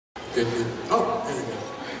Good, good. Oh, there we go.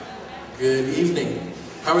 Good evening.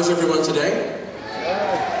 How is everyone today?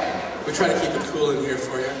 We try to keep it cool in here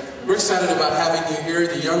for you. We're excited about having you here.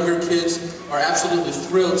 The younger kids are absolutely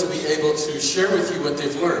thrilled to be able to share with you what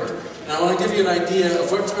they've learned. And I want to give you an idea of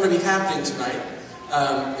what's going to be happening tonight.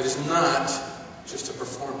 It is not just a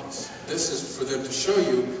performance. This is for them to show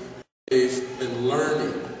you what they've been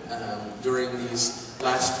learning during these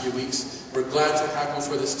last few weeks. We're glad to have them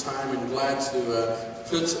for this time and glad to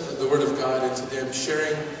put the Word of God into them,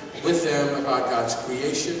 sharing with them about God's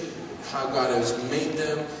creation, how God has made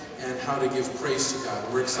them, and how to give praise to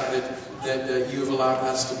God. We're excited that you have allowed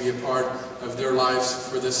us to be a part of their lives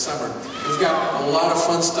for this summer. We've got a lot of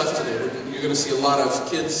fun stuff today. You're going to see a lot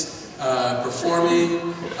of kids performing,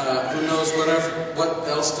 who knows what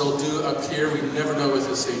else they'll do up here. We never know with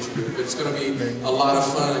this age group, but it's going to be a lot of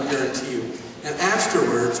fun, I guarantee you. And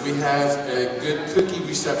afterwards, we have a good cookie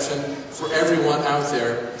reception for everyone out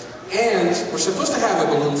there. And we're supposed to have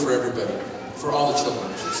a balloon for everybody, for all the children,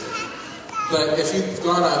 I should say. But if you've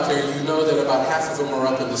gone out there, you know that about half of them are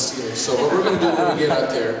up in the ceiling. So what we're going to do when we get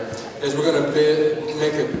out there is we're going to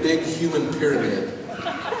make a big human pyramid.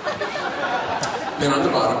 Men on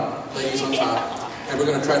the bottom, ladies on top. And we're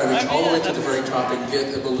going to try to reach all the way to the very top and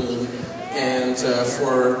get a balloon and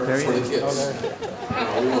for the kids.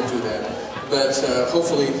 No, we won't do that. But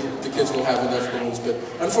hopefully the kids will have enough balloons. But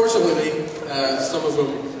unfortunately, some of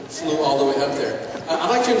them flew all the way up there. I'd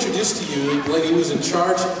like to introduce to you the lady who's in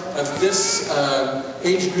charge of this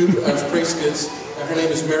age group of praise kids. Her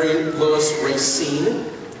name is Mary Lois Racine.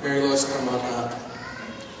 Mary Lois, come on up.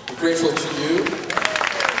 I'm grateful to you. Grateful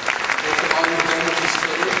to all you've done with these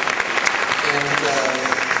children.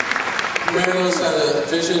 And Mary Lois had a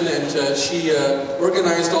vision, and she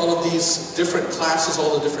organized all of these different classes,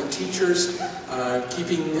 all the different teachers,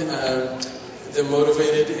 keeping them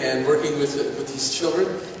motivated and working with these children.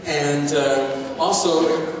 And also,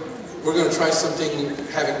 we're going to try something,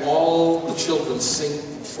 having all the children sing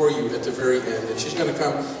for you at the very end. And she's going to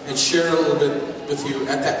come and share a little bit with you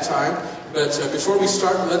at that time. But before we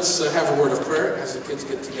start, let's have a word of prayer as the kids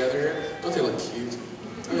get together here. Don't they look cute?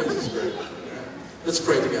 I mean, this is great. Let's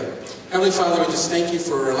pray together. Heavenly Father, we just thank you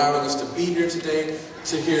for allowing us to be here today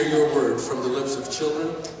to hear your word from the lips of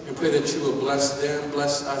children. We pray that you will bless them,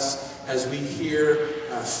 bless us as we hear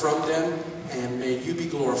from them, and may you be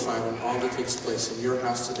glorified in all that takes place in your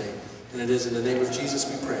house today. And it is in the name of Jesus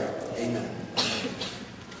we pray. Amen.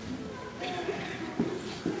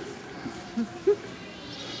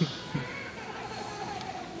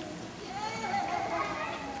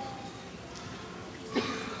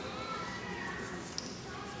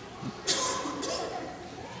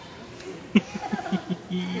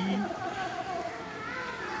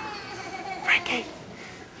 Frankie!